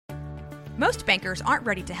Most bankers aren't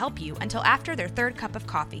ready to help you until after their third cup of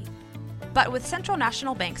coffee. But with Central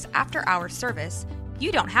National Bank's after-hours service,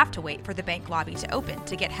 you don't have to wait for the bank lobby to open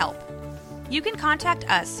to get help. You can contact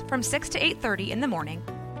us from 6 to 8:30 in the morning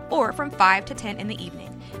or from 5 to 10 in the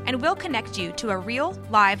evening, and we'll connect you to a real,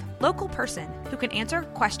 live, local person who can answer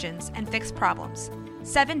questions and fix problems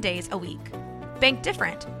 7 days a week. Bank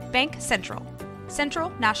different. Bank Central. Central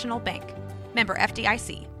National Bank. Member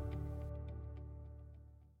FDIC.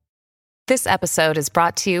 This episode is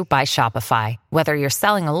brought to you by Shopify. Whether you're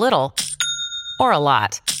selling a little or a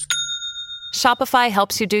lot, Shopify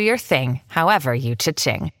helps you do your thing, however you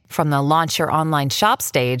cha-ching. From the launch your online shop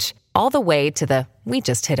stage, all the way to the we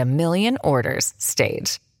just hit 1 million orders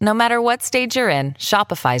stage. No matter what stage you're in,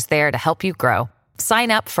 Shopify's there to help you grow.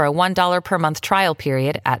 Sign up for a $1 per month trial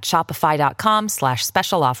period at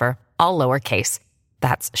shopify.com/special offer, all lowercase.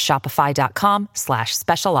 That's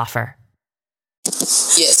shopify.com/special offer.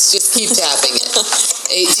 Yes, just keep tapping it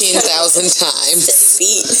 18,000 times.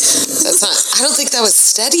 That's not, I don't think that was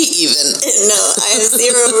steady even. No, I have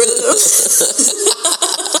zero rhythm.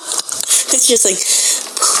 It's just like...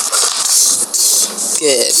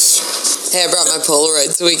 Good. Hey, I brought my Polaroid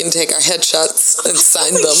so we can take our headshots and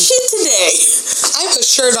sign them. Shit today. I have a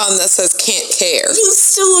shirt on that says can't care. You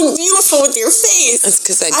still look beautiful with your face. That's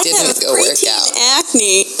because I didn't go work out.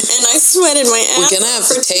 Acne, and I sweated my ass We're gonna have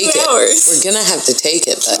for to take 2 hours. it. We're gonna have to take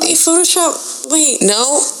it, buddy. Photoshop. Wait.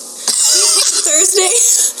 No. Thursday?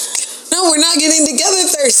 No, we're not getting together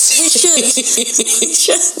Thursday. We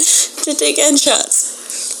should. To take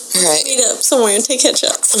headshots. All right. Meet up somewhere and take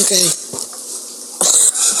headshots. Okay.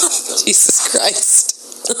 Jesus Christ.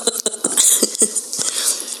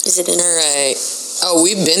 Is it in? All right. Oh,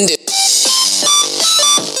 we've been doing.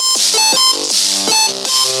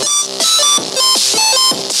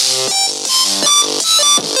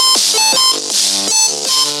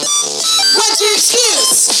 What's your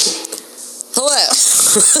excuse? Hello.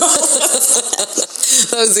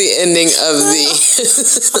 That was the ending of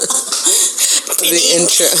the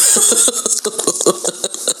intro.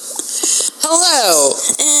 Hello.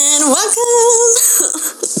 And welcome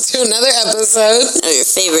to another episode of your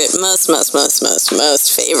favorite, most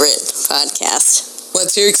favorite podcast.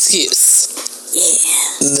 What's Your Excuse? Yeah.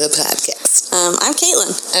 The podcast. I'm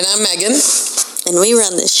Caitlin. And I'm Megan. And we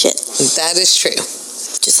run this shit. That is true.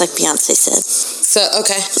 Just like Beyonce said. So,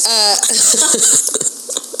 okay.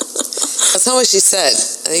 That's not what she said.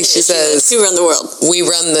 I think she says, we run the world. We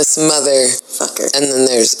run this motherfucker. And then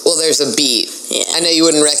there's a beat. Yeah. I know you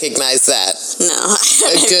wouldn't recognize that. No.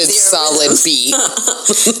 A good solid beat.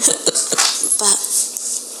 But.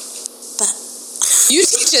 You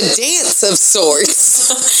teach a dance of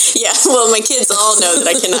sorts. Yeah, well, my kids all know that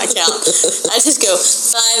I cannot count. I just go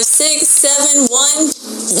 5, 6, 7, 1,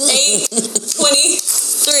 8,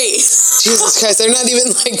 23. Jesus Christ, they're not even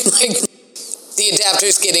like the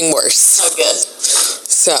adapter's getting worse. Oh, good.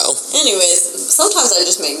 So. Anyways, sometimes I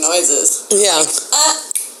just make noises. Yeah.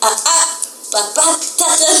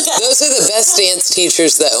 Those are the best dance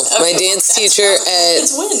teachers, though. Okay, my dance teacher at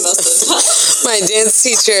kids win most of the time. My dance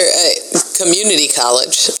teacher at community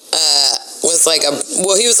college was like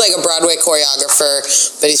he was like a Broadway choreographer,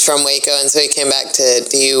 but he's from Waco, and so he came back to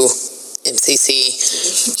do MCC.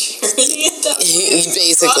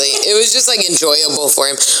 Basically, it was just like enjoyable for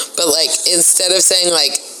him. But like instead of saying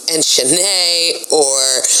like and Shanae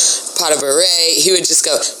or Pas de Bourrée, he would just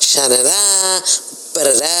go Shanada.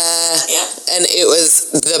 Yeah. And it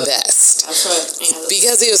was the best. That's right. Yeah,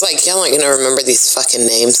 because he was like, y'all aren't gonna remember these fucking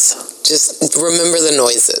names. Just remember the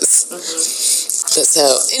noises. But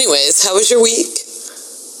so, anyways, how was your week?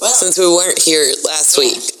 Well, since we weren't here last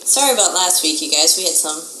week. Sorry about last week, you guys. We had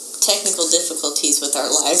some technical difficulties with our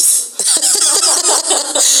lives.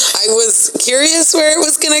 I was curious where it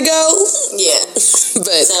was gonna go. Yeah.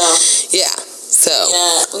 But yeah.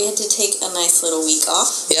 We had to take a nice little week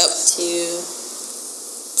off. Yep.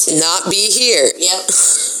 To not be here. Yep.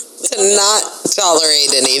 To not tolerate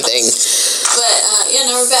anything. But,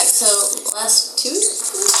 now we're back. So, last 2 weeks?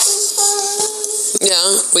 Yeah,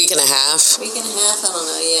 week and a half. Week and a half, I don't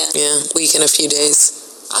know, yeah. Yeah, week and a few days.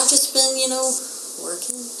 I've just been,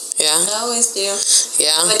 working. Yeah? I always do.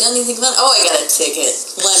 Yeah? Have I done anything fun? Oh, I got a ticket.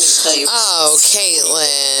 Let me tell you. Oh,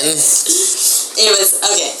 Caitlin. It was,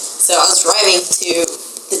 okay, so I was driving to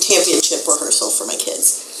the championship rehearsal for my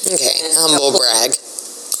kids. Okay, humble brag.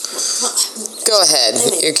 Go ahead.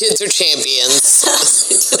 Your kids are champions.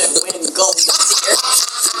 They didn't win gold this year.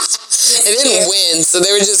 They didn't win, so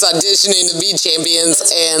they were just auditioning to be champions,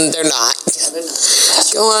 and they're not. Yeah, they're not.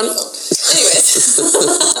 Go on. Anyways.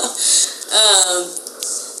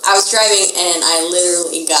 I was driving, and I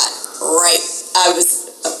literally got I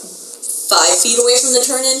was 5 feet away from the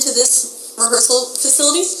turn into this rehearsal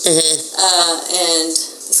facility. And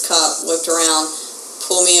this cop whipped around,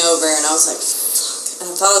 pulled me over, and I was like, fuck. And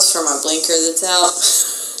I thought it was for my blinker that's out.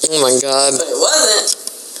 Oh my God. But it wasn't.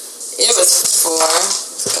 It was for...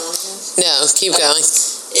 No, keep going.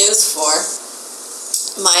 It was for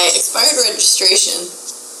my expired registration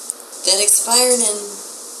that expired in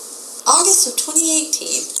August of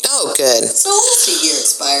 2018. Oh, good. So almost a year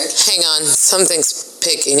expired. Hang on. Something's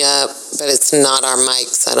picking up, but it's not our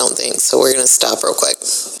mics, I don't think. So we're going to stop real quick.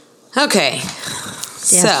 Okay.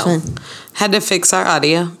 So, had to fix our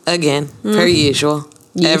audio again, per usual,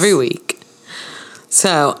 every week.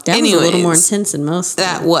 So, that anyways, was a little more intense than most.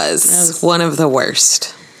 That was one of the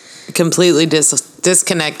worst. Completely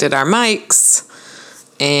disconnected our mics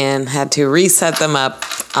and had to reset them up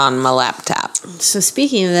on my laptop. So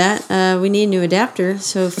speaking of that, we need a new adapter.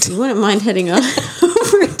 So if you wouldn't mind heading on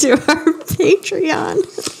over to our Patreon.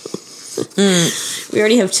 We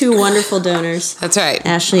already have 2 wonderful donors. That's right.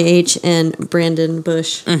 Ashley H. and Brandon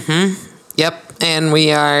Bush. Yep. And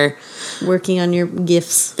we are working on your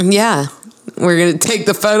gifts. Yeah. We're going to take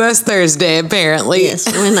the photos Thursday, apparently. Yes,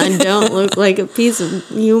 when I don't look like a piece of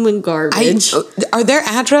human garbage. Are there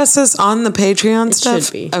addresses on the Patreon stuff? It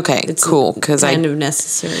should be. Okay, it's cool. Kind of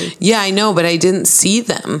necessary. Yeah, I know, but I didn't see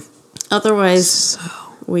them. Otherwise,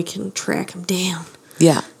 we can track them down.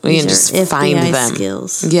 Yeah, we can just find FBI them.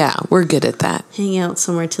 Skills. Yeah, we're good at that. Hang out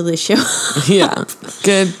somewhere till they show up. Yeah,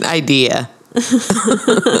 good idea.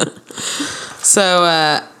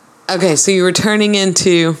 So, okay, so you were turning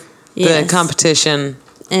into the competition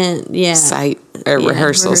and site or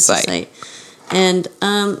rehearsal site. And,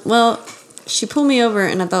 well, she pulled me over,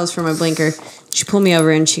 and I thought it was for my blinker. She pulled me over,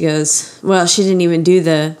 and she goes, well, she didn't even do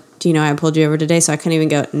do you know I pulled you over today? So I couldn't even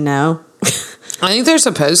go, no. I think they're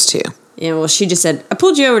supposed to. Yeah, well, she just said, I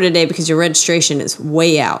pulled you over today because your registration is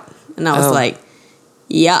way out. And I was like,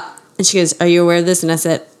 yeah. And she goes, are you aware of this? And I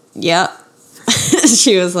said, yeah.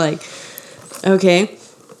 She was like, okay.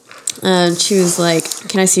 And she was like,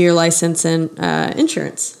 can I see your license and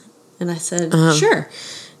insurance? And I said, sure.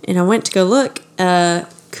 And I went to go look.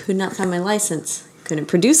 Could not find my license. Couldn't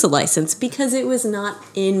produce a license because it was not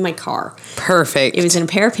in my car. Perfect. It was in a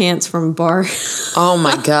pair of pants from a bar. Oh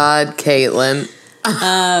my God, Caitlin.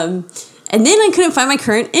 And then I couldn't find my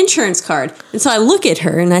current insurance card. And so I look at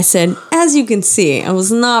her and I said, as you can see, I was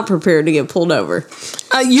not prepared to get pulled over.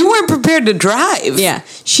 You weren't prepared to drive. Yeah.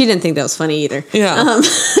 She didn't think that was funny either. Yeah.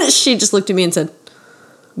 She just looked at me and said,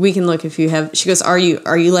 we can look if you have. She goes, are you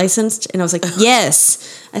licensed? And I was like,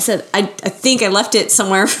 yes. I said, I think I left it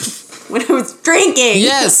somewhere when I was drinking.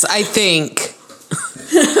 Yes, I think.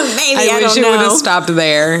 Maybe, I wish don't you know. would have stopped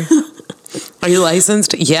there. Are you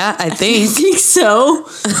licensed? Yeah, I think. I think so.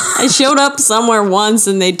 I showed up somewhere once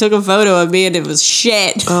and they took a photo of me and it was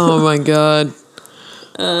shit. Oh my God.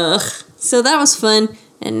 So that was fun.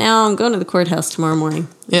 And now I'm going to the courthouse tomorrow morning.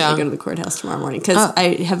 Yeah. I go to the courthouse tomorrow morning because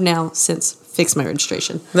I have now since fixed my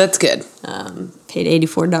registration. That's good. Paid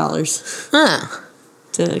 $84. Huh.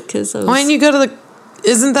 Because Why didn't you go to the...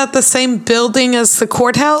 Isn't that the same building as the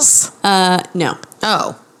courthouse? No.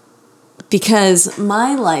 Oh. Because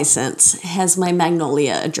my license has my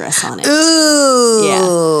Magnolia address on it. Ooh.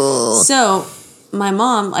 Yeah. So my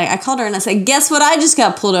mom, I called her and I said, guess what I just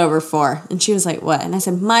got pulled over for? And she was like, what? And I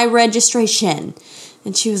said, my registration.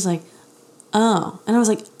 And she was like, oh. And I was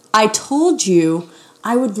like, I told you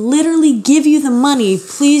I would literally give you the money.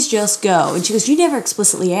 Please just go. And she goes, you never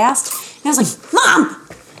explicitly asked? And I was like, Mom!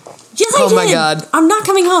 Yes, I did. Oh my God. I'm not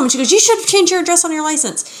coming home. And she goes, you should have changed your address on your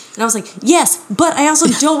license. And I was like, yes, but I also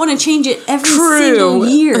don't want to change it every single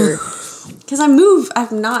year. Because I'm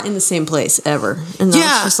not in the same place ever. And I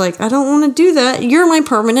was just like, I don't want to do that. You're my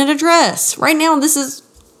permanent address. Right now, this is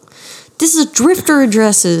drifter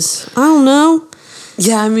addresses. I don't know.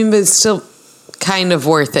 Yeah, I mean, but it's still kind of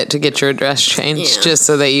worth it to get your address changed just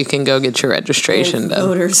so that you can go get your registration done.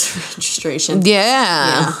 Voter's registration.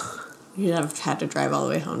 Yeah. You'd have had to drive all the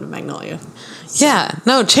way home to Magnolia. So. Yeah.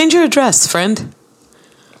 No, change your address, friend.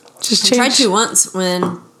 Just change. I tried to once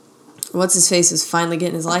when what's-his-face was finally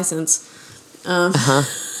getting his license. And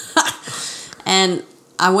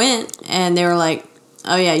I went, and they were like,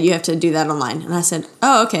 oh, yeah, you have to do that online. And I said,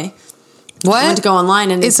 oh, okay. What? I went to go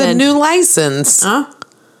online, and they said... It's a new license. Huh?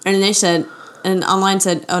 And they said... And online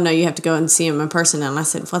said, oh, no, you have to go and see him in person. And I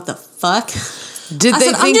said, what the fuck? Did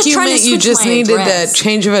they think you meant you just needed a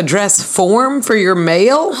change of address form for your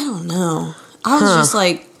mail? I don't know. I was just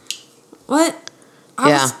like, what?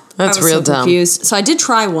 I was real dumb. Confused. So I did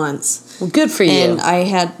try once. Well, good for you. And I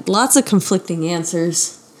had lots of conflicting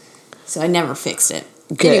answers. So I never fixed it.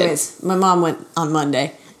 Good. Anyways, my mom went on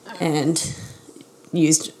Monday. And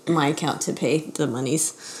used my account to pay the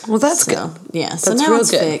monies. Well, that's good. Yeah, so That's now real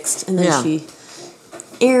it's good. fixed. And then she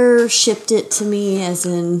air shipped it to me, as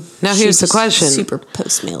in... Now she here's the just question. Super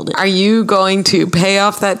post-mailed it. Are you going to pay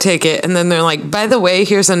off that ticket and then they're like, by the way,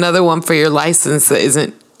 here's another one for your license that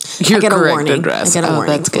isn't your correct address? I got a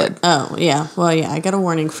warning. That's good. Oh, yeah. Well, yeah, I got a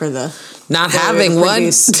warning for the... Not having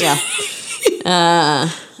one. Yeah.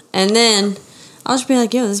 And then I'll just be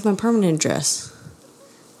like, yo, this is my permanent address.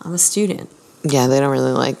 I'm a student. Yeah, they don't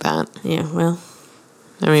really like that. Yeah, well...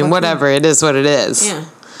 I mean, whatever. It is what it is. Yeah.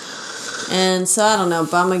 And so, I don't know,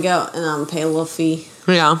 but I'm going to go and I'm going to pay a little fee.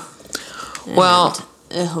 Yeah. And Well...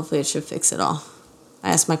 hopefully it should fix it all.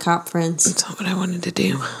 I asked my cop friends. That's not what I wanted to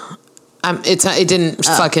do. It didn't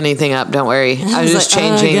fuck anything up. Don't worry. I was just like,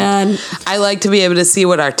 changing. oh, God. I like to be able to see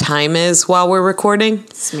what our time is while we're recording,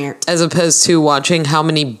 Smeared. as opposed to watching how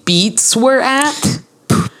many beats we're at,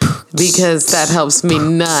 because that helps me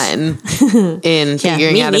none in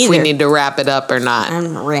figuring me out if we neither. need to wrap it up or not.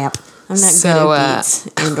 I'm not rap. I'm not So, good at beats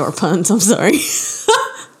and or puns. I'm sorry.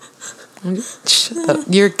 Shut up.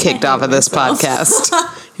 You're kicked off of this podcast.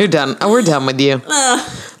 You're done. Oh, we're done with you.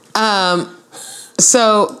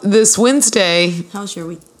 So this Wednesday, How was your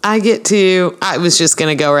week? I was just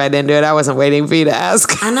going to go right into it. I wasn't waiting for you to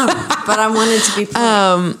ask. I know, but I wanted to be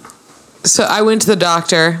polite. So I went to the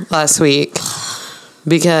doctor last week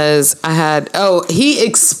because he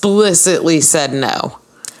explicitly said no.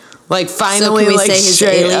 Like, finally, so can we like, say his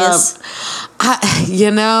straight alias?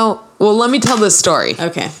 up. Well, let me tell this story.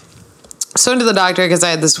 Okay. So I went to the doctor because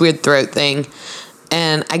I had this weird throat thing,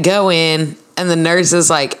 and I go in, and the nurse is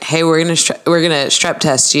like, "Hey, we're gonna strep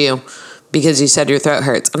test you because you said your throat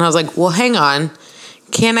hurts." And I was like, "Well, hang on,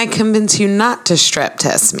 can I convince you not to strep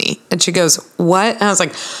test me?" And she goes, "What?" And I was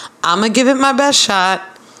like, "I'm gonna give it my best shot.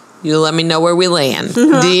 You let me know where we land.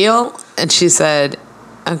 Deal?" And she said,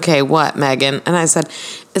 "Okay, what, Megan?" And I said,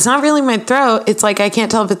 "It's not really my throat. It's like I can't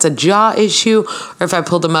tell if it's a jaw issue or if I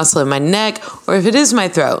pulled a muscle in my neck or if it is my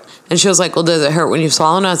throat." And she was like, "Well, does it hurt when you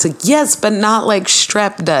swallow?" And I was like, "Yes, but not like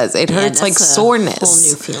strep does. It hurts like soreness." Whole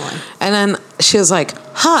new feeling. And then she was like,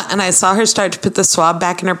 "Huh?" And I saw her start to put the swab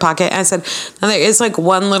back in her pocket. And I said, "Now there is like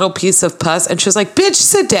one little piece of pus." And she was like, "Bitch,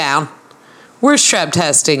 sit down. We're strep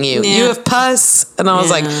testing you. Yeah. You have pus." And I was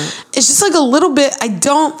like, "It's just like a little bit. I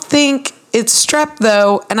don't think it's strep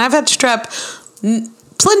though." And I've had strep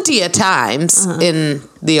plenty of times in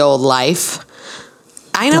the old life.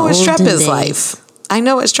 I know what strep is like. I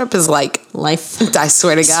know what strep is like. Life. I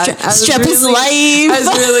swear to God. Strep is life. I was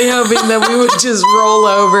really hoping that we would just roll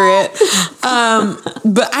over it.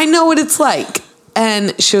 But I know what it's like.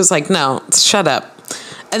 And she was like, "No, shut up."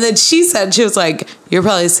 And then she was like, "You're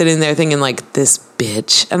probably sitting there thinking like, this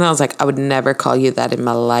bitch." And I was like, "I would never call you that in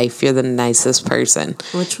my life. You're the nicest person."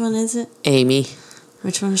 Which one is it? Amy.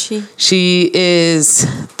 Which one is she? She is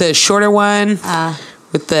the shorter one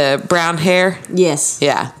with the brown hair. Yes.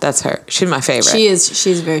 Yeah, that's her. She's my favorite. She is.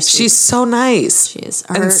 She's very sweet. She's so nice. She is.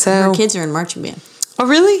 And Her kids are in marching band. Oh,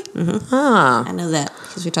 really? Mm-hmm. I know that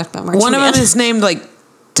because we talked about marching One band. of them is named like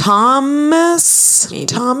Thomas? Maybe.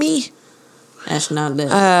 Tommy? That's not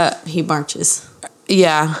it. He marches.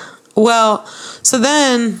 Yeah. Well, so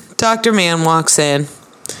then Dr. Mann walks in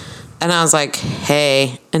and I was like,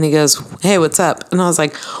 "Hey." And he goes, "Hey, what's up?" And I was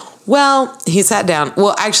like, "Well," he sat down.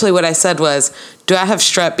 Well, actually what I said was, "Do I have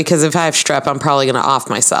strep? Because if I have strep, I'm probably going to off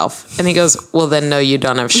myself." And he goes, "Well, then no, you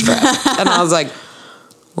don't have strep." And I was like,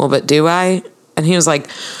 "Well, but do I?" And he was like,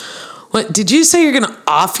 "What, did you say you're going to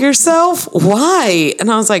off yourself? Why?"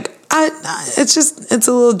 And I was like, it's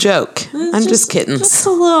a little joke. I'm just kidding. Just a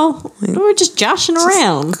little. We're just joshing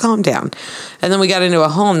around. Calm down." And then we got into a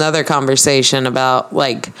whole nother conversation about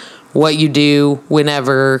like what you do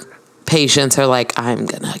whenever patients are like, "I'm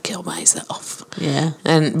gonna kill myself." Yeah.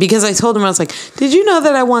 And because I told him, I was like, "Did you know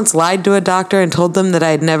that I once lied to a doctor and told them that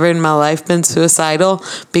I had never in my life been suicidal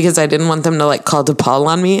because I didn't want them to like call DePaul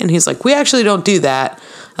on me?" And he's like, "We actually don't do that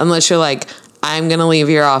unless you're like, I'm going to leave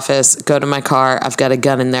your office, go to my car, I've got a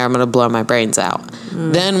gun in there, I'm going to blow my brains out."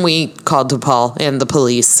 Then we called DePaul and the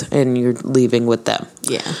police and you're leaving with them.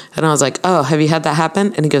 Yeah. And I was like, "Oh, have you had that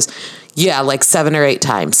happen?" And he goes, "Yeah, like 7 or 8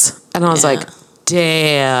 times." And I was like,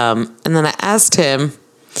 "Damn." And then I asked him,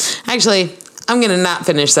 actually, I'm going to not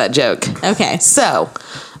finish that joke. Okay. So,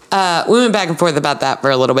 we went back and forth about that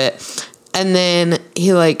for a little bit. And then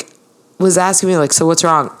he like was asking me like, "So what's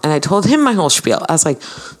wrong?" And I told him my whole spiel. I was like,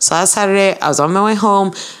 "So last Saturday I was on my way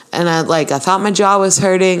home and I thought my jaw was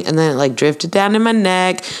hurting and then it like drifted down in my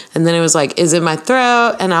neck and then it was like, is it my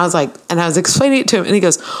throat?" And I was like, and I was explaining it to him and he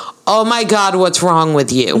goes, "Oh my God, what's wrong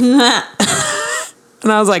with you?"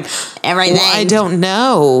 And I was like, Everything. "Well, I don't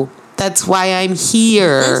know. That's why I'm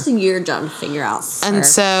here. That's your job to figure out, sir. And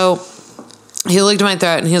so he looked at my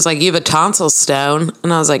throat and he was like, you have a tonsil stone.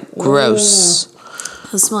 And I was like, gross.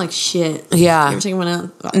 It smell like shit. Yeah. You ever taken one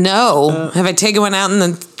out? No. Have I taken one out and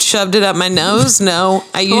then shoved it up my nose? No.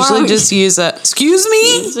 I usually just use a... Excuse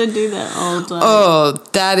me? You used to do that all the time. Oh,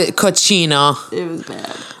 that is cochino. It was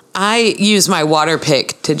bad. I use my water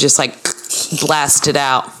pick to just like blast it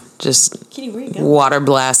out. Just Kitty, where you go? water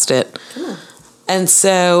blast it. Come on. And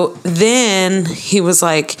so then he was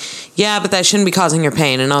like, yeah, but that shouldn't be causing your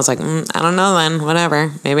pain. And I was like, I don't know then,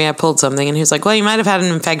 whatever. Maybe I pulled something. And he was like, well, you might have had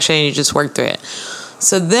an infection and you just worked through it.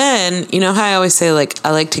 So then, you know how I always say, like,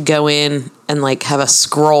 I like to go in and, like, have a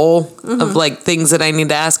scroll of, like, things that I need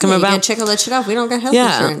to ask him about? You gotta check all that shit off. We don't got health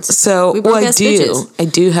insurance. So, we I do. I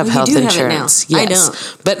do have health insurance. Have it now. Yes. I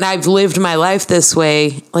don't. But I've lived my life this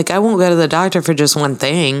way. Like, I won't go to the doctor for just one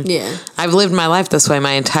thing. Yeah. I've lived my life this way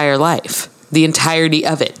my entire life. The entirety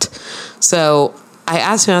of it. So I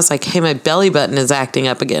asked him, I was like, hey, my belly button is acting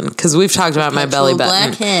up again. Because we've talked about my belly button.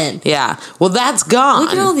 Blackhead. Yeah. Well, that's gone.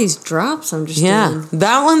 Look at all these drops I'm just doing.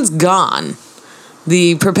 That one's gone.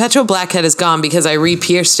 The perpetual blackhead is gone because I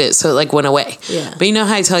re-pierced it, so it, like, went away. Yeah. But you know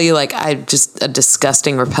how I tell you, like, I just a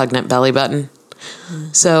disgusting, repugnant belly button?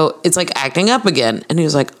 So it's, like, acting up again. And he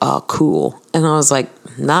was like, oh, cool. And I was like,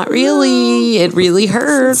 not really. It really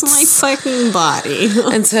hurts. It's my fucking body.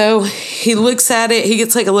 And so he looks at it. He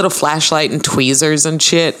gets, like, a little flashlight and tweezers and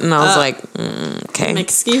shit. And I was like, okay.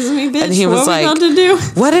 Excuse me, bitch. And he was like, what to do?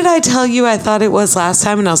 What did I tell you I thought it was last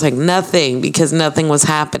time? And I was like, nothing, because nothing was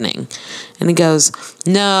happening. And he goes,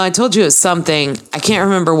 no, I told you it was something. I can't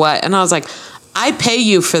remember what. And I was like, I pay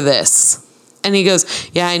you for this. And he goes,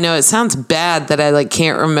 yeah, I know. It sounds bad that I, like,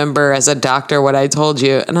 can't remember as a doctor what I told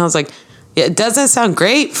you. And I was like, yeah, it doesn't sound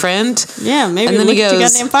great, friend. Yeah, maybe and then look he goes, at your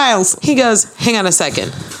goddamn files. He goes, hang on a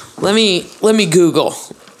second. Let me Google.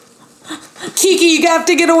 Kiki, you have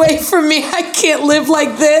to get away from me. I can't live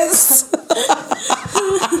like this.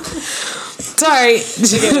 Sorry.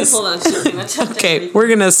 Hold on. Okay, we're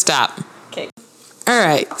going to stop. Okay. All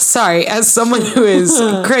right. Sorry. As someone who is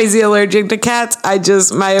crazy allergic to cats,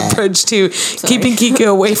 my approach to keeping Kiki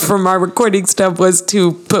away from our recording stuff was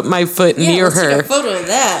to put my foot near let's her. take a photo of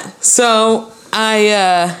that. So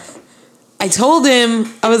I told him,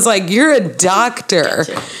 I was like, you're a doctor.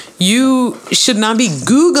 Gotcha. You should not be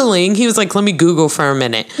Googling. He was like, let me Google for a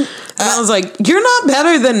minute. And I was like, you're not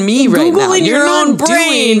better than me right now. Googling your own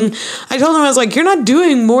brain. I told him, I was like, you're not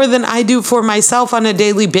doing more than I do for myself on a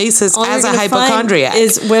daily basis as a hypochondriac.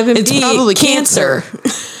 Is WebMD it's probably cancer.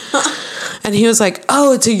 And he was like,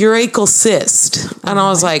 oh, it's a urachal cyst. And I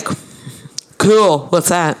was like, cool, what's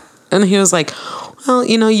that? And he was like, well,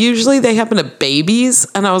 usually they happen to babies.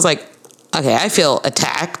 And I was like, okay, I feel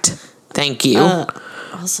attacked. Thank you.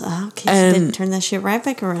 Also, okay, so then turn that shit right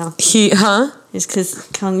back around. It's because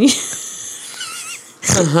calling you.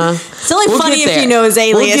 It's only funny if you know his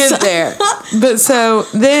alias. We'll get there. But so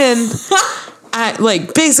then,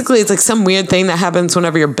 basically, it's like some weird thing that happens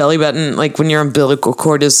whenever your belly button, like when your umbilical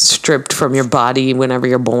cord is stripped from your body whenever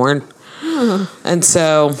you're born. And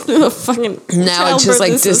so now it's just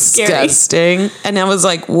like disgusting. And I was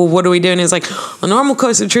like, well, what do we do? And he was like, a normal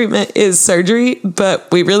course of treatment is surgery, but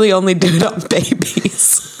we really only do it on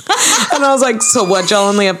babies. And I was like, so what? Y'all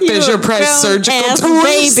only have Fisher Price surgical tools?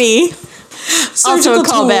 Baby. Surgical Also a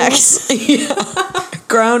callback. Yeah.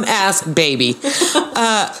 Grown ass baby. So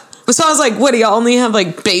I was like, what, do y'all only have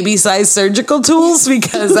like baby-sized surgical tools?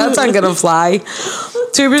 Because that's not going to fly.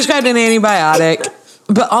 So he prescribed an antibiotic.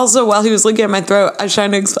 But also, while he was looking at my throat, I was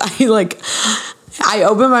trying to explain, I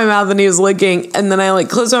opened my mouth and he was licking, and then I,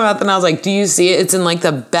 closed my mouth and I was like, do you see it? It's in,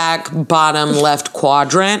 the back bottom left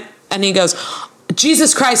quadrant. And he goes,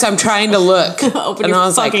 Jesus Christ, I'm trying to look. Open and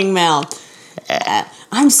your fucking mouth.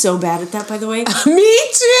 I'm so bad at that, by the way. Me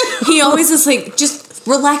too. He always is like, just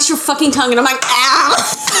relax your fucking tongue. And I'm like, ow.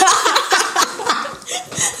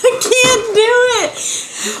 I can't do it.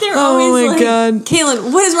 They're always like, God.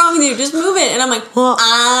 Kaylin, what is wrong with you? Just move it. And I'm like, And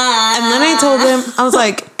then I told him, I was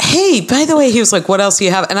like, hey, by the way, he was like, what else do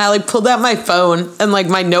you have? And I pulled out my phone and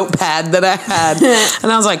my notepad that I had.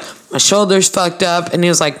 And I was like, my shoulder's fucked up. And he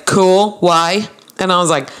was like, cool. Why? And I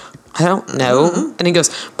was like, I don't know. Mm-hmm. And he goes,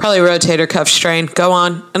 probably rotator cuff strain. Go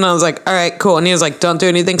on. And I was like, all right, cool. And he was like, don't do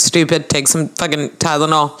anything stupid. Take some fucking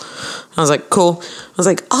Tylenol. I was like, cool. I was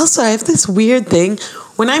like, also, I have this weird thing.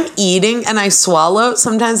 When I'm eating and I swallow,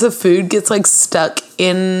 sometimes the food gets stuck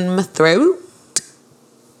in my throat.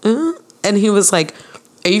 And he was like,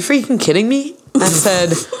 are you freaking kidding me? I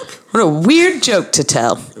said, what a weird joke to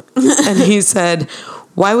tell. And he said,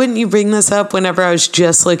 why wouldn't you bring this up whenever I was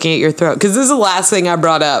just looking at your throat? Because this is the last thing I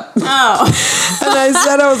brought up. Oh. And I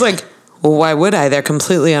said, I was like, well, why would I? They're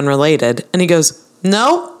completely unrelated. And he goes,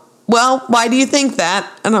 no. Well, why do you think that?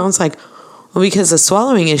 And I was like, well, because the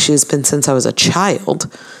swallowing issue has been since I was a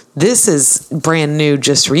child. This is brand new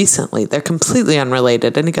just recently. They're completely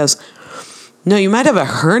unrelated. And he goes, no, you might have a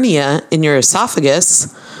hernia in your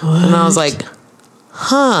esophagus. What? And I was like,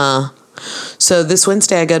 huh. So this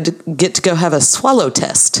Wednesday I get to go have a swallow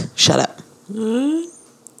test. Shut up.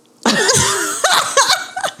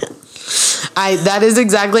 That is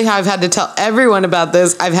exactly how I've had to tell everyone about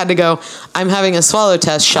this. I've had to go, I'm having a swallow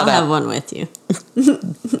test. Shut up. I'll have one with you.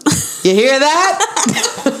 You hear that?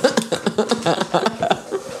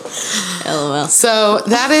 LOL. So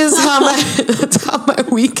that is that's how my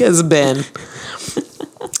week has been.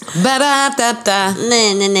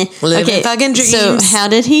 Living fucking dreams. So how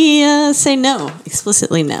did he say no?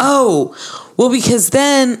 Explicitly no. Oh, well, because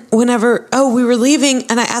then we were leaving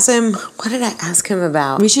and I asked him, what did I ask him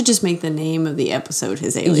about? We should just make the name of the episode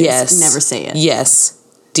his alias. Yes. Never say it. Yes.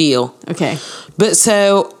 Deal. Okay. But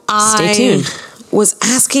so Stay tuned. Was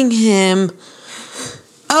asking him,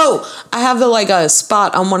 I have a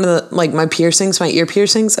spot on one of the, my piercings, my ear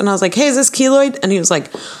piercings. And I was like, hey, is this keloid? And he was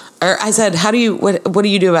like, or I said, what do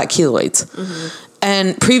you do about keloids? Mm-hmm.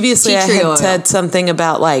 And previously I had said something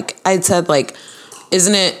about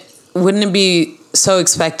wouldn't it be so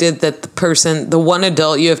expected that the one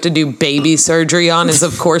adult you have to do baby surgery on is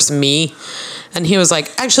of course me? And he was like,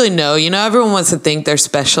 actually, no, everyone wants to think they're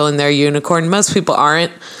special and they're a unicorn. Most people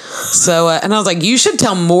aren't. So, and I was like, you should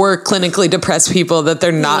tell more clinically depressed people that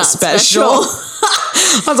they're not special.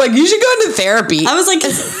 I was like, you should go into therapy. I was like,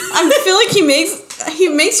 I feel like he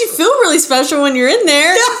makes you feel really special when you're in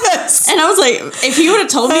there. Yes. And I was like, if he would have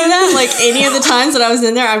told me that, any of the times that I was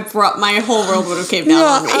in there, my whole world would have came down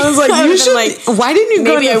on me. I was like, you should. Why didn't you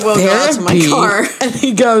go to therapy? Maybe I will go out to my car. And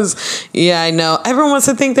he goes, yeah, I know. Everyone wants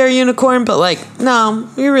to think they're a unicorn, but no,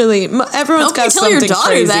 you really. Everyone's got something crazy.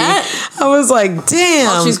 Tell your daughter that. I was like, damn.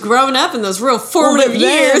 Well, she's growing up in those real formative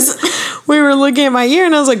years. We were looking at my ear,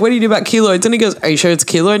 and I was like, what do you do about keloids? And he goes, are you sure it's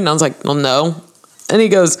keloid? And I was like, well, no. And he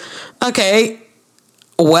goes, okay.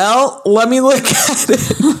 Well, let me look at it.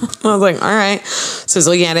 I was like, all right. So he's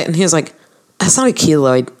looking at it and he was like, that's not a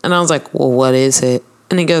keloid. And I was like, well, what is it?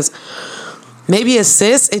 And he goes, maybe a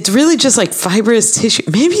cyst. It's really just fibrous tissue.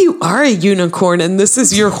 Maybe you are a unicorn and this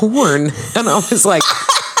is your horn. And I was like,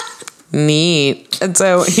 neat. And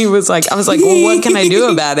so he was like, I was like, well, what can I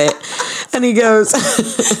do about it? And he goes,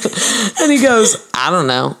 I don't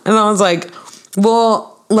know. And I was like,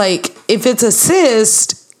 well, if it's a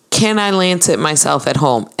cyst, can I lance it myself at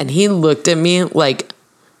home? And he looked at me like,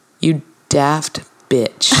 you daft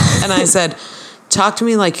bitch. And I said, talk to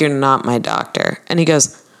me like you're not my doctor. And he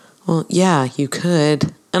goes, well, yeah, you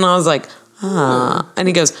could. And I was like, And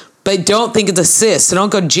he goes, but don't think it's a cyst. So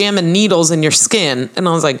don't go jamming needles in your skin. And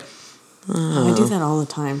I was like, I do that all the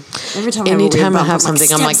time. Every time anytime I have something,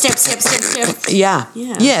 I'm like, step. Yeah.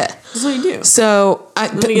 That's what you do. So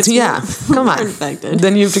come on. Infected.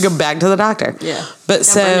 Then you have to go back to the doctor. Yeah. But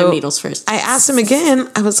so needles first. I asked him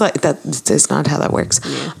again. I was like, that is not how that works.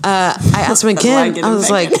 Yeah. I asked him again. I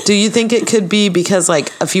was like, do you think it could be because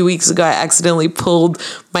a few weeks ago I accidentally pulled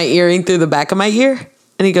my earring through the back of my ear?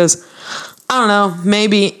 And he goes, I don't know,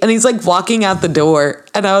 maybe. And he's walking out the door,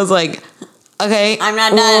 and I was like, okay, I'm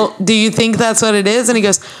not done. Do you think that's what it is? And he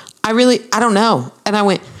goes, I don't know. And I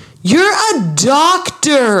went, you're a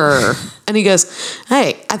doctor. And he goes,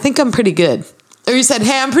 hey, I think I'm pretty good. Or he said,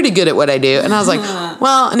 hey, I'm pretty good at what I do. And I was like,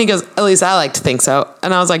 well, and he goes, at least I like to think so.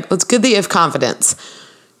 And I was like, well, it's good that you have confidence.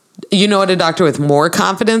 You know what a doctor with more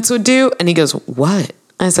confidence would do? And he goes, what?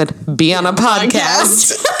 I said, be on a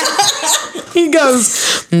podcast. He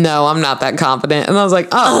goes, no, I'm not that confident. And I was like,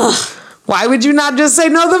 oh. Why would you not just say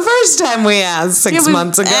no the first time we asked 6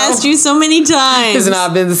 months ago? I asked you so many times. It's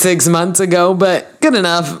not been 6 months ago, but good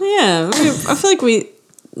enough. Yeah, I feel like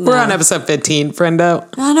we're on episode 15, friendo.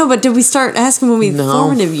 I know, but did we start asking when we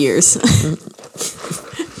formative years?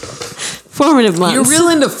 Formative months. You're real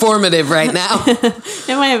into formative right now.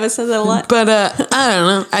 Am I? Have I said that a lot? But I don't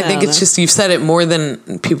know. I think it's just you've said it more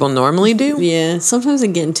than people normally do. Yeah, sometimes I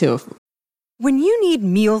get into it. When you need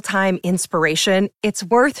mealtime inspiration, it's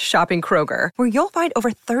worth shopping Kroger, where you'll find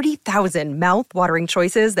over 30,000 mouth-watering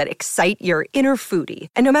choices that excite your inner foodie.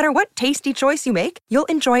 And no matter what tasty choice you make, you'll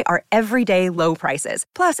enjoy our everyday low prices,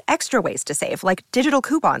 plus extra ways to save, like digital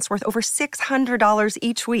coupons worth over $600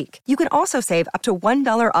 each week. You can also save up to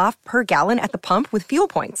 $1 off per gallon at the pump with fuel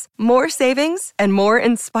points. More savings and more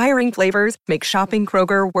inspiring flavors make shopping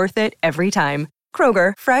Kroger worth it every time.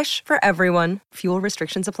 Kroger, fresh for everyone. Fuel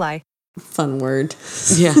restrictions apply. Fun word.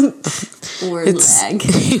 Yeah. Word lag.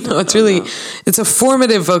 It's a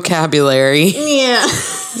formative vocabulary. Yeah.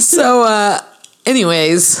 So,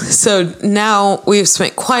 anyways, so now we've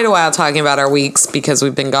spent quite a while talking about our weeks because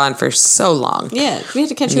we've been gone for so long. Yeah, we have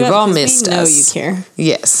to catch you You've up all because missed we know us. you care.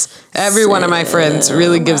 Yes. Every one of my friends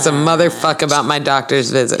really gives a motherfuck about my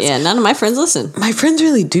doctor's visits. Yeah, none of my friends listen. My friends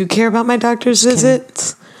really do care about my doctor's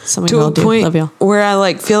visits. Some of to y'all a do. point Love y'all. where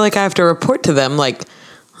I feel like I have to report to them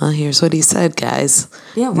well, here's what he said, guys.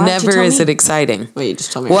 Yeah, why'd you Never tell is me? it exciting. Well, you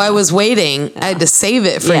just told me. Well, right I now. was waiting. I had to save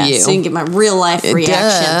it for you. so you can get my real life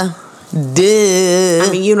reaction. Duh.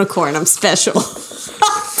 I'm a unicorn. I'm special.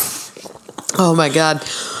 Oh my God.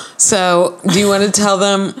 So, do you want to tell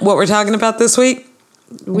them what we're talking about this week?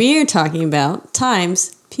 We're talking about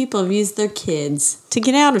times people have used their kids to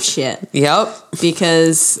get out of shit. Yep.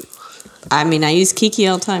 Because, I use Kiki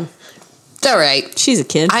all the time. All right. She's a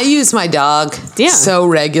kid. I use my dog so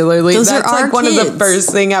regularly. Those That's are our one of the kids.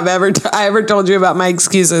 first thing I ever told you about my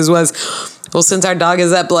excuses was, well, since our dog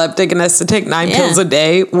is epileptic and has to take 9 pills a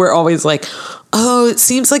day, we're always like, oh, it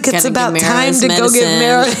seems like it's about time to go get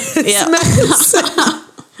Mara's medicine.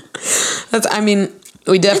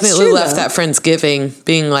 We definitely left that Friendsgiving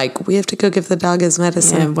being like, we have to go give the dog his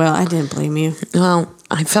medicine. Yeah, well, I didn't blame you. Well,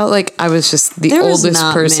 I felt like I was just the There was oldest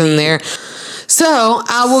not person many. there. So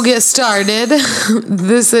I will get started.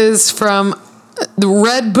 This is from the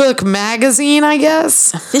Red Book magazine, I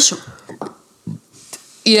guess. Official.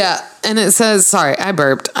 Yeah, and it says, sorry, I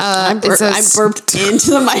burped. I burped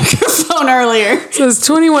into the microphone earlier. It says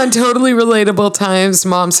 21 totally relatable times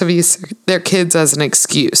moms have used their kids as an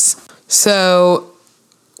excuse. So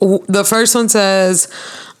the first one says,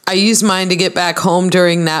 I use mine to get back home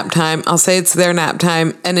during nap time. I'll say it's their nap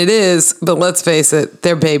time, and it is, but let's face it,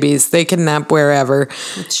 they're babies. They can nap wherever.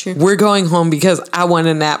 That's true. We're going home because I want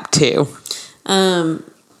to nap too.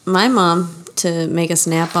 My mom, to make us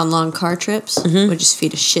nap on long car trips, would just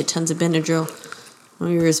feed us shit tons of Benadryl when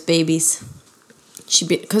we were as babies.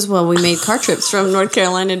 Because we made car trips from North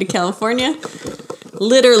Carolina to California,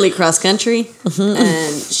 literally cross country,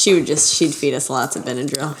 and she'd feed us lots of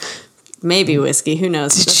Benadryl. Maybe whiskey, who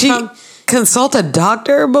knows? Did she consult a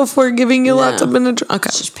doctor before giving you lots of Benadryl?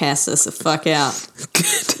 Okay. She passed us the fuck out.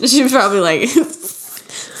 Good. She was probably like,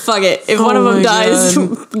 fuck it. If one of them dies,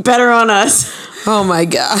 better on us. Oh my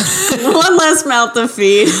God. One less mouth to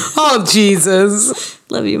feed. Oh, Jesus.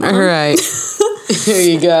 Love you, Mom. All right. Here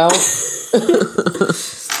you go.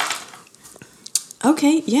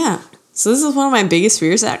 Okay, yeah. So this is one of my biggest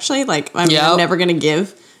fears, actually. I'm Yep. never going to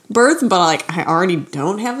give birth, but I already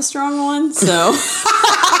don't have a strong one, so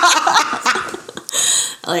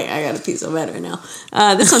I gotta pee so bad right now.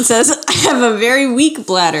 This one says, I have a very weak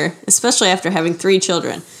bladder, especially after having 3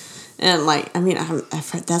 children. And I've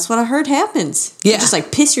heard, that's what I heard happens. Yeah. You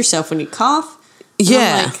just piss yourself when you cough.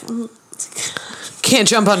 Yeah. Can't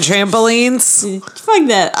jump on trampolines. Fuck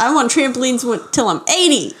that. I want trampolines till I'm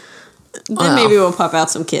 80. Then maybe we'll pop out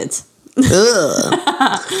some kids. Ugh.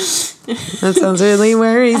 That sounds really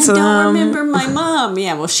worrisome. I don't remember my mom.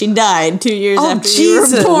 Yeah, well, she died 2 years after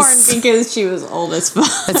Jesus. you were born because she was old as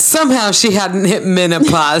fuck. And somehow she hadn't hit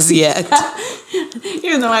menopause yet.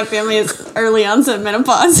 Even though my family is early onset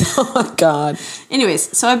menopause. Oh my God.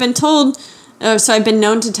 Anyways, so I've been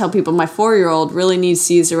known to tell people my 4-year-old really needs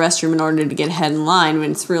to use the restroom in order to get ahead in line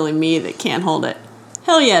when it's really me that can't hold it.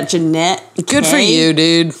 Hell yeah, Jeanette. Good for you,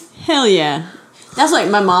 dude. Hell yeah. That's like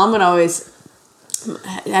my mom would always,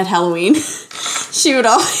 at Halloween, she would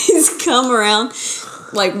always come around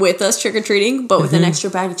with us trick-or-treating, but with an extra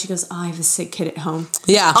bag, and she goes, I have a sick kid at home.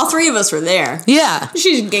 Yeah. All 3 of us were there. Yeah.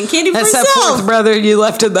 She's getting candy for That's herself. that 4th brother you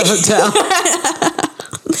left at the hotel.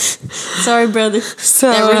 Sorry, brother.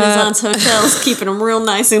 So, that Renaissance hotel's keeping them real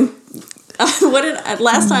nice and.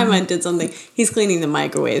 Last time I did something, he's cleaning the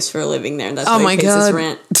microwaves for a living there. That's why he pays his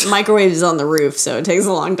rent. The microwave is on the roof, so it takes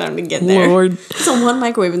a long time to get there. Lord. It's on one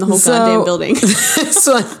microwave in the whole goddamn building. This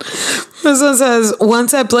one says,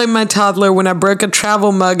 once I blamed my toddler when I broke a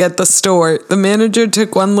travel mug at the store. The manager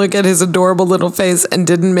took one look at his adorable little face and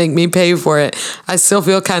didn't make me pay for it. I still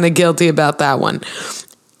feel kind of guilty about that one.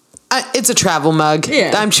 It's a travel mug.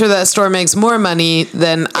 Yeah. I'm sure that store makes more money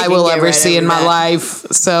than I will ever see in my life.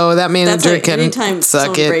 So that manager can anytime suck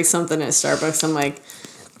someone it. breaks something at Starbucks, I'm like,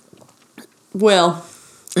 well,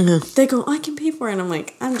 they go, I can pay for it. And I'm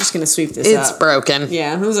like, I'm just going to sweep this up. It's broken.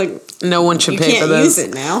 Yeah. I was like, No one should you pay can't for this. use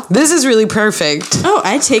it now. This is really perfect. Oh,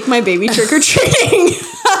 I take my baby trick-or-treating.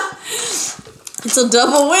 It's a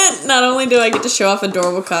double win. Not only do I get to show off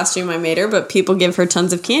adorable costume I made her, but people give her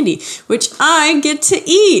tons of candy, which I get to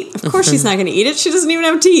eat. Of course she's not going to eat it. She doesn't even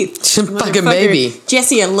have teeth. She's a fucking baby.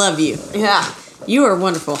 Jessie, I love you. Yeah. You are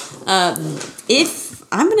wonderful. If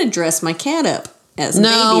I'm going to dress my cat up as a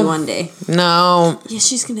baby one day. No. Yeah,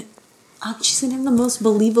 she's going to have the most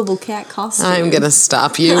believable cat costume. I'm going to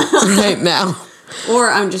stop you right now. Or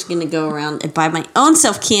I'm just going to go around and buy my own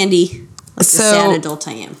self candy like the sad adult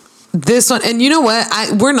I am. This one, and you know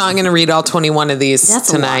what? We're not going to read all 21 of these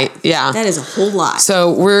tonight. Yeah. That is a whole lot.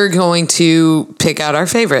 So we're going to pick out our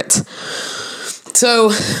favorites. So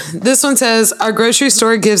this one says, our grocery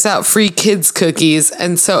store gives out free kids cookies.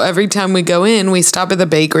 And so every time we go in, we stop at the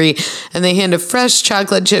bakery and they hand a fresh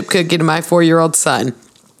chocolate chip cookie to my 4-year-old son.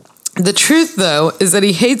 The truth, though, is that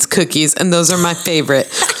he hates cookies, and those are my favorite.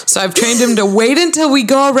 So I've trained him to wait until we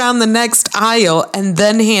go around the next aisle and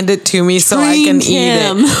then hand it to me so I can eat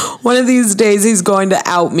it. One of these days, he's going to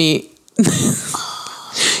out me.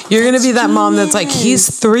 You're going to be that mom that's like,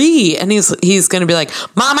 he's 3, and he's going to be like,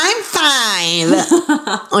 Mom, I'm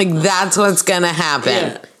 5. Like, that's what's going to happen.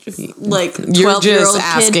 Yeah. Like, you're just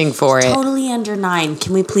asking kid, for it. Totally under 9.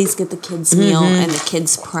 Can we please get the kids' meal and the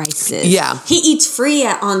kids' prices? Yeah. He eats free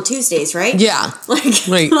on Tuesdays, right? Yeah. Like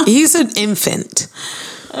he's an infant.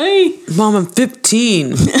 Hey. Mom, I'm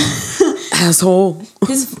 15. Asshole.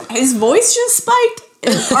 His voice just spiked.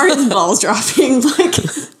 Are his balls dropping? Like,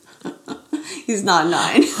 he's not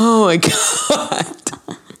 9. Oh my God.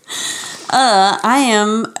 I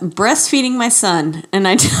am breastfeeding my son, and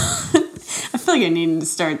I feel like I needed to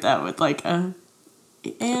start that with like and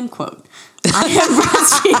quote. I am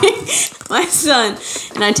breastfeeding my son,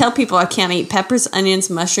 and I tell people I can't eat peppers, onions,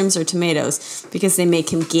 mushrooms, or tomatoes because they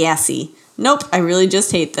make him gassy. Nope, I really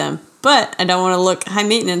just hate them. But I don't want to look high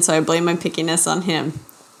maintenance, so I blame my pickiness on him.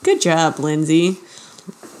 Good job, Lindsay.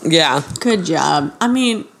 Yeah. Good job. I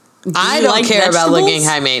mean, I don't care about looking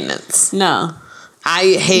high maintenance. No.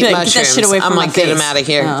 I hate like, mushrooms. Get that shit away from I'm my like, face. get them out of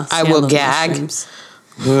here. Oh, I will gag. Mushrooms.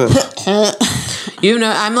 You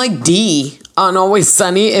know, I'm like D on Always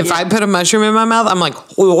Sunny. If I put a mushroom in my mouth, I'm like,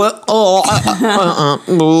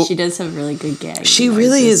 She does have really good gags. She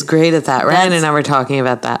really is great at that. Ryan and I were talking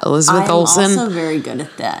about that. Elizabeth Olsen. I'm also very good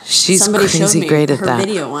at that. She's Somebody crazy showed me great at her that.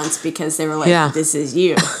 video once because they were like, this is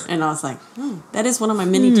you. And I was like, that is one of my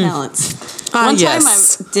many talents. One time I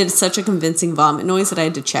did such a convincing vomit noise that I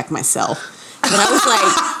had to check myself. But I was like,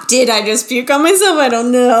 did I just puke on myself? I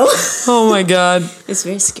don't know. Oh my God. It's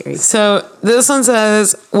very scary. So this one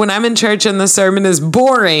says, when I'm in church and the sermon is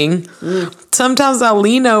boring, sometimes I'll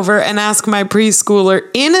lean over and ask my preschooler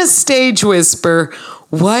in a stage whisper,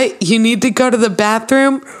 what, you need to go to the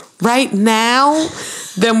bathroom right now?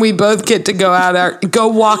 Then we both get to go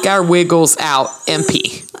walk our wiggles out and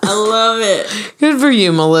pee. I love it. Good for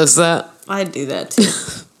you, Melissa. I'd do that too.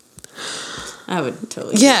 I would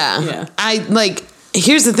totally. Yeah.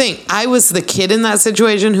 Here's the thing. I was the kid in that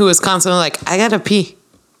situation who was constantly like, I gotta pee.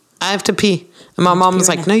 I have to pee. And my mom was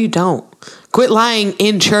like, no, you don't. Quit lying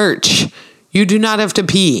in church. You do not have to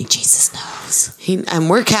pee. Jesus knows. And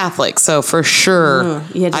we're Catholic, so for sure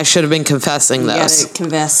I should have been confessing those. You gotta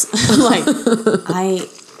confess. Like, I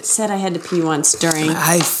said I had to pee once during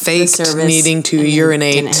I faked the service needing to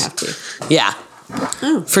urinate. Didn't have to. Yeah.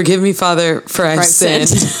 Oh. Forgive me, Father, for I've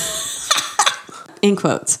sinned. In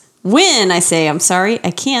quotes. When I say I'm sorry,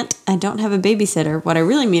 I can't, I don't have a babysitter, what I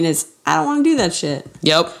really mean is I don't want to do that shit.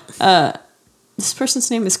 Yep. This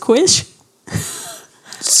person's name is Quish.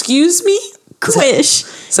 Excuse me? Quish.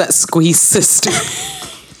 Is that Squeeze Sister?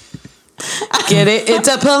 Get it? It's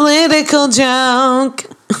a political joke.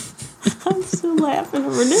 I'm still laughing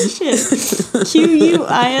over this shit. Quish.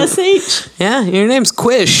 Yeah, your name's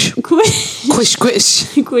Quish. Quish. Quish,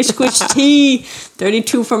 Quish. Quish, Quish T.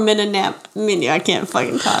 32 from I can't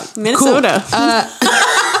fucking talk. Minnesota. Cool.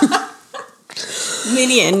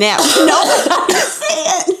 Minneapolis. No, say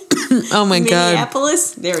it. Oh my God.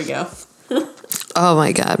 Minneapolis. There we go. Oh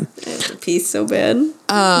my God. I have to pee so bad.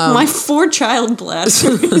 My 4-child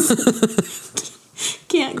blasters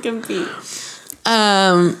can't compete.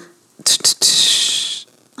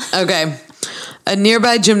 Okay. A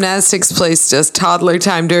nearby gymnastics place does toddler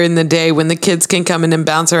time during the day when the kids can come in and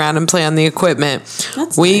bounce around and play on the equipment.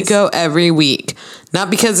 We nice. go every week. Not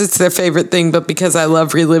because it's their favorite thing, but because I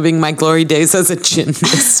love reliving my glory days as a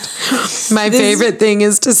gymnast. My favorite thing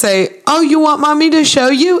is to say, oh, you want mommy to show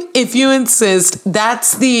you? If you insist.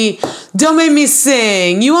 That's the, don't make me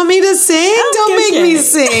sing. You want me to sing? Don't make me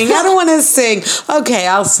sing. I don't want to sing. Okay,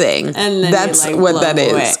 I'll sing. And then that's what that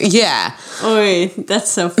is. Yeah. Oy, that's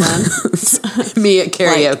so fun. Me at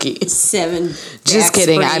karaoke. Like 7 Just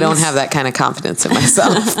kidding. I don't have that kind of confidence in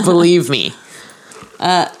myself. Believe me.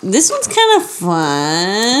 This one's kind of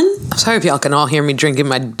fun. I'm sorry if y'all can all hear me drinking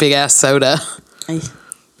my big ass soda.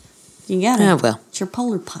 You got it. Oh, well. It's your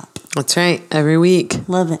Polar Pop. That's right. Every week.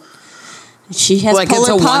 Love it. She has like Polar it's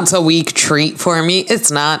a Pop. once a week treat for me.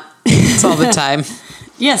 It's not. It's all the time.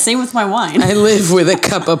 Yeah, same with my wine. I live with a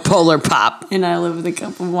cup of Polar Pop. And I live with a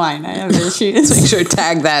cup of wine. I have issues. Make sure to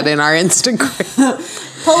tag that in our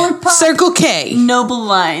Instagram. Polar Pop. Circle K. Noble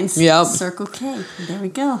Wines. Yep. Circle K. There we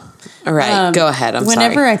go. All right, go ahead. I'm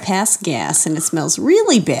Whenever sorry. I pass gas and it smells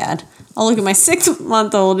really bad, I'll look at my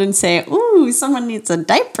 6-month-old and say, ooh, someone needs a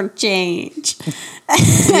diaper change.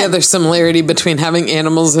 Yeah, there's similarity between having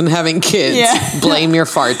animals and having kids. Yeah. Blame your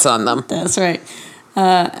farts on them. That's right.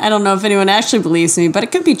 I don't know if anyone actually believes me, but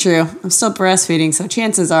it could be true. I'm still breastfeeding, so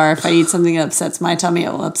chances are if I eat something that upsets my tummy,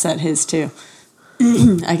 it will upset his too.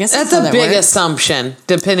 I guess That's how a that big works. assumption,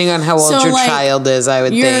 depending on how old So, your like, child is, I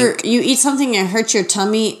would think. You eat something and it hurts your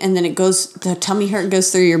tummy, and then the tummy hurt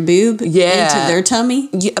goes through your boob Yeah. into their tummy.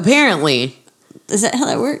 Yeah, apparently. Is that how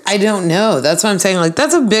that works? I don't know. That's what I'm saying. Like,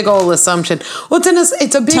 that's a big old assumption. Well,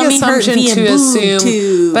 it's a big Tummy hurt assumption via to boob assume.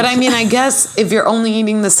 tube. But I mean, I guess if you're only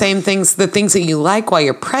eating the things that you like while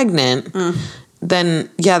you're pregnant, then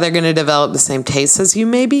yeah, they're going to develop the same taste as you,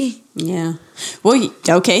 maybe. Yeah. Well,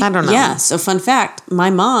 okay. I don't know. Yeah. So, fun fact: my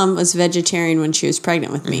mom was vegetarian when she was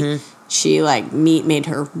pregnant with me. She meat made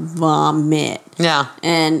her vomit. Yeah.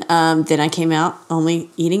 And then I came out only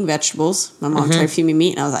eating vegetables. My mom tried to feed me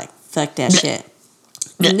meat, and I was like, "Fuck that shit."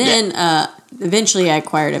 And then eventually, I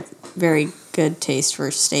acquired a very good taste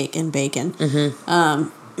for steak and bacon.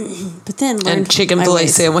 But then learned And chicken my fillet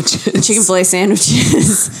ways. sandwiches. Chicken fillet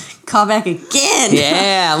sandwiches. Call back again.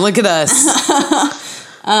 Yeah, look at us.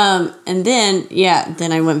 And then,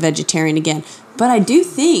 then I went vegetarian again. But I do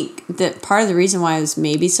think that part of the reason why it was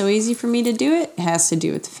maybe so easy for me to do it has to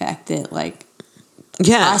do with the fact that, like,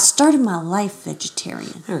 Yeah. I started my life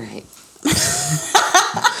vegetarian. All right.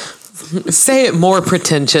 Say it more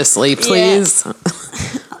pretentiously, please.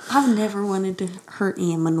 I've never wanted to hurt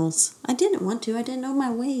animals. I didn't want to. I didn't know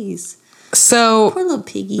my ways. So Poor little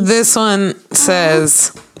piggies. this one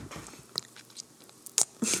says,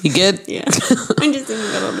 you good? Yeah. I'm just thinking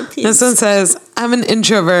about all the pigs. This one says, I'm an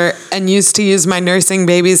introvert and used to use my nursing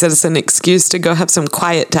babies as an excuse to go have some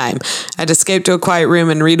quiet time. I'd escape to a quiet room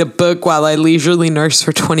and read a book while I leisurely nursed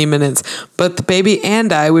for 20 minutes. But the baby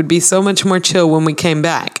and I would be so much more chill when we came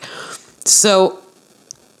back. So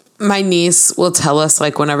my niece will tell us,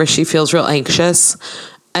 like, whenever she feels real anxious.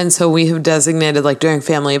 And so we have designated, like, during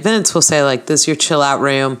family events, we'll say, like, this is your chill out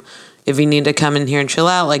room. If you need to come in here and chill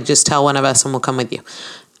out, like, just tell one of us and we'll come with you.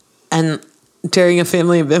 And during a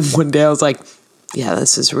family event one day, I was like, yeah,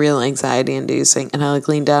 this is real anxiety inducing. And I, like,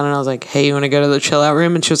 leaned down and I was like, hey, you want to go to the chill out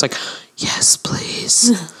room? And she was like, yes, please.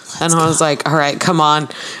 And I was like, all right, come on.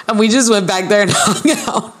 And we just went back there and hung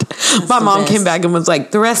out. My mom came back and was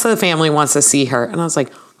like, the rest of the family wants to see her. And I was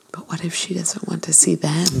like, but what if she doesn't want to see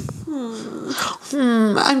them?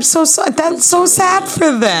 I'm so sorry. That's so sad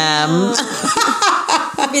for them.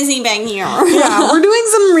 busy back here. Yeah, we're doing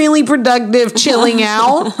some really productive chilling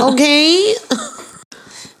out, okay?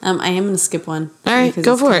 I am going to skip one. All right, because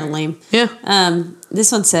go it's for kinda it. Lame. Yeah.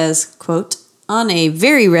 This one says, quote, on a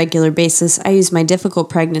very regular basis, I use my difficult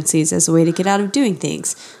pregnancies as a way to get out of doing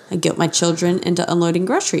things. I guilt my children into unloading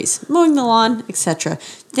groceries, mowing the lawn, etc.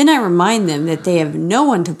 Then I remind them that they have no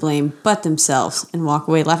one to blame but themselves and walk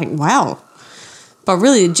away laughing. Wow. But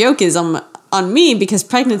really the joke is on me because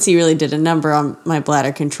pregnancy really did a number on my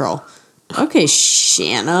bladder control. Okay,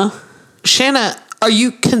 Shanna. Shanna, are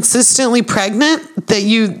you consistently pregnant that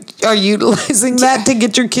you are utilizing that to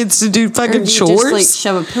get your kids to do fucking Or do you chores? just like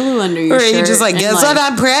shove a pillow under your Or shirt? are you just like, and, guess what?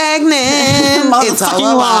 I'm pregnant. It's all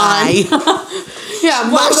a lie.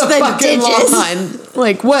 Yeah, Wash the motherfucking ditches. lawn.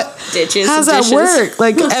 Like what? Ditches. How's that dishes. work?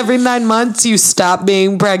 Like every 9 months you stop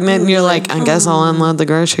being pregnant and you're like, I guess I'll unload the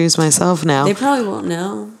groceries myself now. They probably won't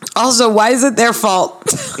know. Also, why is it their fault?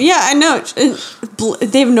 Yeah, I know.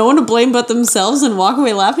 They have no one to blame but themselves and walk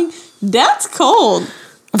away laughing. That's cold.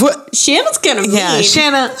 What? Shanna's gonna mean. Yeah,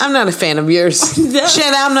 Shanna, I'm not a fan of yours.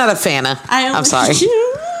 Shanna, I'm not a fan of. I'm sorry.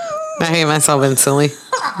 I hate myself instantly.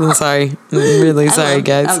 I'm sorry. I'm really sorry,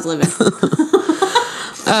 guys. I was living.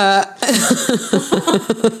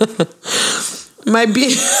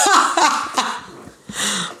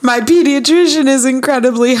 My pediatrician is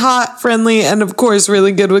incredibly hot, friendly, and of course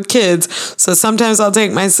really good with kids. So sometimes I'll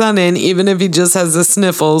take my son in, even if he just has the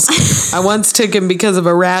sniffles. I once took him because of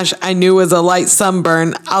a rash I knew was a light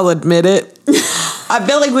sunburn. I'll admit it. I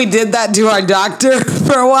feel like we did that to our doctor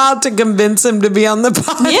for a while to convince him to be on the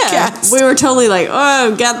podcast. Yeah, we were totally like,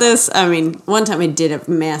 oh, got this. I mean, one time I did a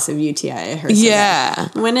massive UTI. I heard. Yeah.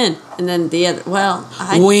 I went in, and then the other. Well,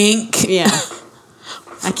 Wink. Yeah,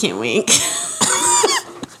 I can't wink.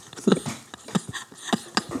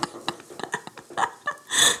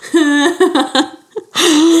 Oh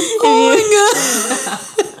my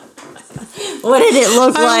it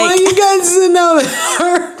looked like. I want you guys to know that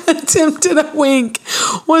her attempt at a wink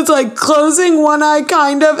was like closing one eye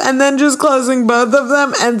kind of and then just closing both of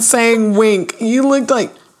them and saying wink. You looked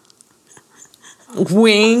like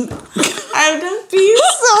wink. I would be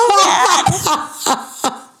so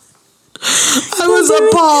mad. I was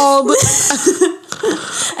appalled.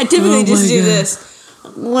 I typically just do this.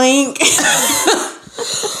 Wink.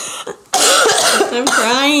 I'm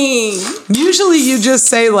crying. Usually you just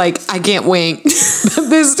say like, I can't wink. But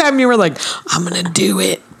this time you were like, I'm going to do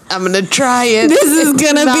it. I'm going to try it. This is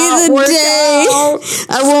going to be the day.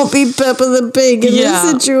 I won't be Peppa the Pig in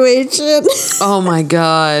this situation. Oh my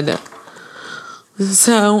God.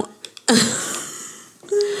 So,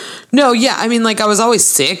 no, yeah. I mean, like I was always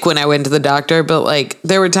sick when I went to the doctor, but like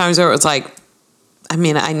there were times where it was like, I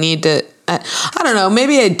mean, I need to, I don't know,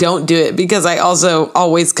 maybe I don't do it because I also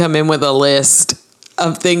always come in with a list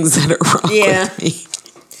of things that are wrong with me.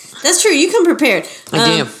 That's true. You come prepared.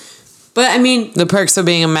 I do. But I mean, The perks of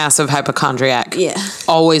being a massive hypochondriac. Yeah.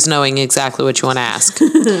 Always knowing exactly what you want to ask.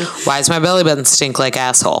 Why does my belly button stink like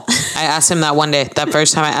asshole? I asked him that one day. That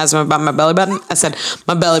first time I asked him about my belly button, I said,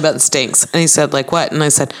 my belly button stinks. And he said, like what? And I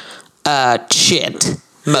said, shit,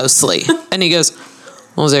 mostly. And he goes,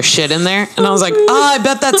 well, was there shit in there? And I was like, I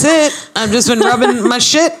bet that's it. I've just been rubbing my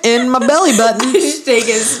shit in my belly button.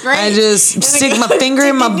 I just stick my finger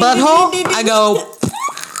in my butthole. I go,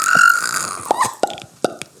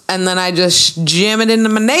 and then I just jam it into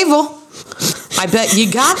my navel. I bet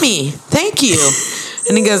you got me. Thank you.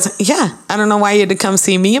 And he goes, yeah, I don't know why you had to come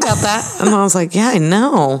see me about that. And I was like, yeah, I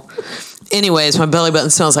know. Anyways, my belly button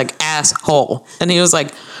smells like asshole. And he was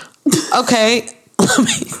like, okay,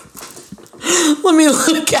 let me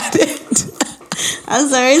look at it. I'm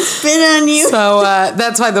sorry, spit on you. So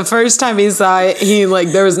that's why the first time he saw it, he like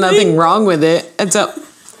there was nothing wrong with it, and so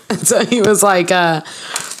he was like,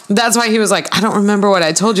 that's why he was like, I don't remember what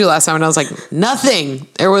I told you last time, and I was like, nothing.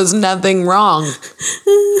 There was nothing wrong.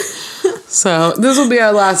 So this will be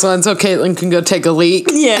our last one, so Caitlin can go take a leak.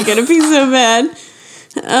 Yeah, gonna be so bad.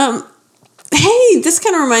 Hey, this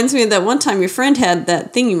kind of reminds me of that one time your friend had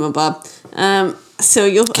that thingamabob. So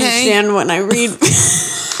you'll understand when I read.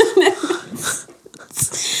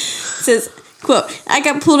 It says, quote, I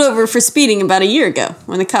got pulled over for speeding about a year ago.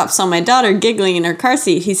 When the cop saw my daughter giggling in her car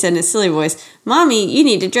seat, he said in a silly voice, Mommy, you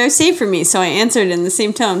need to drive safe for me. So I answered in the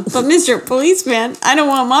same tone, but Mr. Policeman, I don't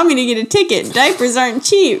want Mommy to get a ticket. Diapers aren't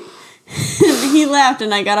cheap. He laughed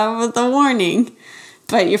and I got off with a warning.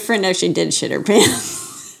 But your friend actually did shit her pants.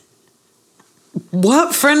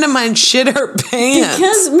 What friend of mine shit her pants?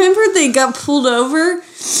 Because remember they got pulled over and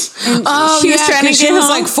she was trying to get she was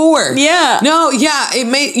like 4. Yeah. No, yeah, it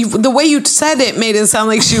made the way you said it made it sound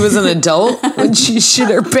like she was an adult when she shit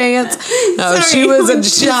her pants. No, Sorry, she was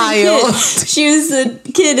a child. She was a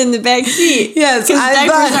kid in the back seat. Yes, because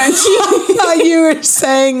diapers aren't cheap. I thought you were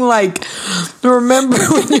saying like, remember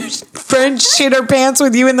when your friend shit her pants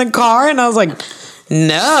with you in the car? And I was like,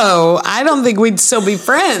 no, I don't think we'd still be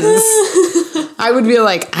friends. I would be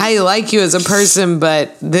like, I like you as a person,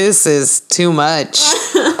 but this is too much.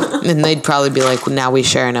 And they'd probably be like, well, now we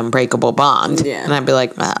share an unbreakable bond. Yeah. And I'd be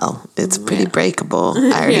like, well, it's pretty breakable.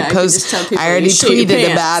 I already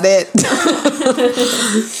tweeted about it.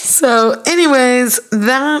 So anyways,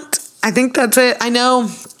 I think that's it. I know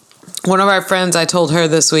one of our friends, I told her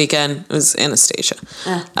this weekend, it was Anastasia.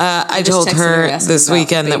 I told her this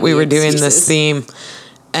weekend that we were doing this theme,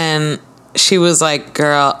 and she was like,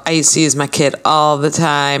 girl, I used to use my kid all the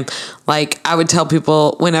time. Like, I would tell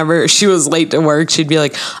people whenever she was late to work, she'd be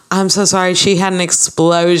like, I'm so sorry, she had an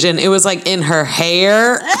explosion. It was like in her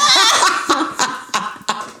hair.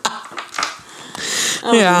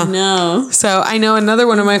 Oh, yeah. No. So I know another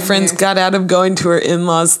one of my friends got out of going to her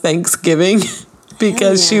in-laws Thanksgiving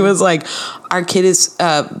because she was like, our kid is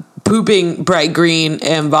pooping bright green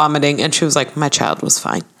and vomiting. And she was like, my child was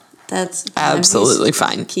fine. That's absolutely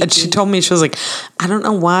fine. Kiki. And she told me, she was like, I don't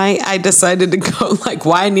know why I decided to go, like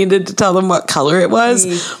why I needed to tell them what color it was,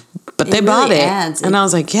 but they bought it. And I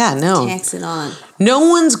was like, yeah, no. Tax it on. No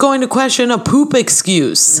one's going to question a poop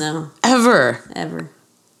excuse. No. Ever.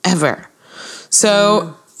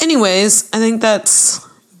 So, anyways, I think that's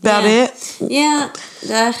about it. Yeah.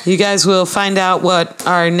 You guys will find out what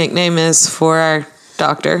our nickname is for our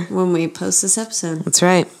doctor when we post this episode. That's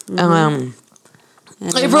right. Mm-hmm.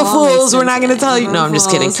 April Fools, we're not going to tell you. No, I'm just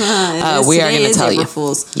kidding. We are going to tell you.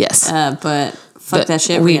 Fools. Yes. But fuck that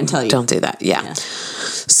shit. We're going to tell you. Don't do that. Yeah.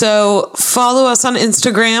 So follow us on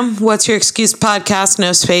Instagram. What's Your Excuse Podcast?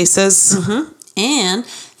 No spaces. Mm-hmm. And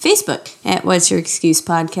Facebook at What's Your Excuse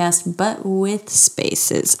Podcast, but with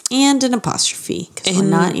spaces and an apostrophe because we're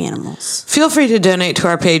not animals. Feel free to donate to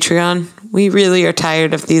our Patreon. We really are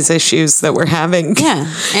tired of these issues that we're having.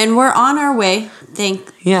 Yeah, and we're on our way.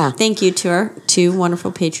 Thank you to our 2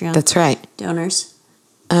 wonderful Patreon. That's right. Donors.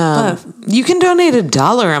 You can donate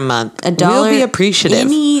 $1 a month. $1. We'll be appreciative.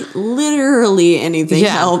 Literally anything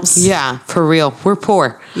helps. Yeah, for real. We're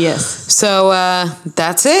poor. Yes. So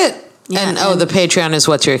that's it. Yeah, and the Patreon is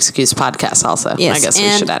What's Your Excuse Podcast also. Yes, I guess we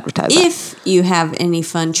should advertise if you have any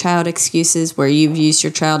fun child excuses where you've used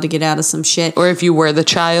your child to get out of some shit. Or if you were the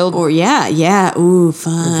child. Or ooh,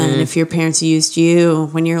 fun. If your parents used you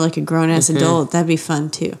when you're like a grown-ass adult, that'd be fun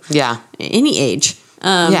too. Yeah. Any age.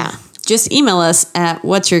 Just email us at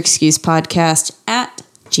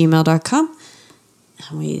whatsyourexcusepodcast@gmail.com.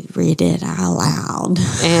 And we read it out loud.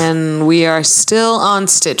 And we are still on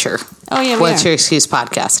Stitcher. Oh, yeah, What's Your Excuse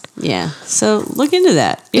Podcast. Yeah. So look into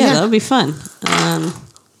that. Yeah, that'll be fun.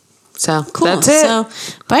 So cool. That's it. So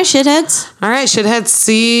bye, shitheads. All right, shitheads.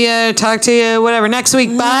 See you. Talk to you. Whatever. Next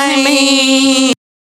week. Bye.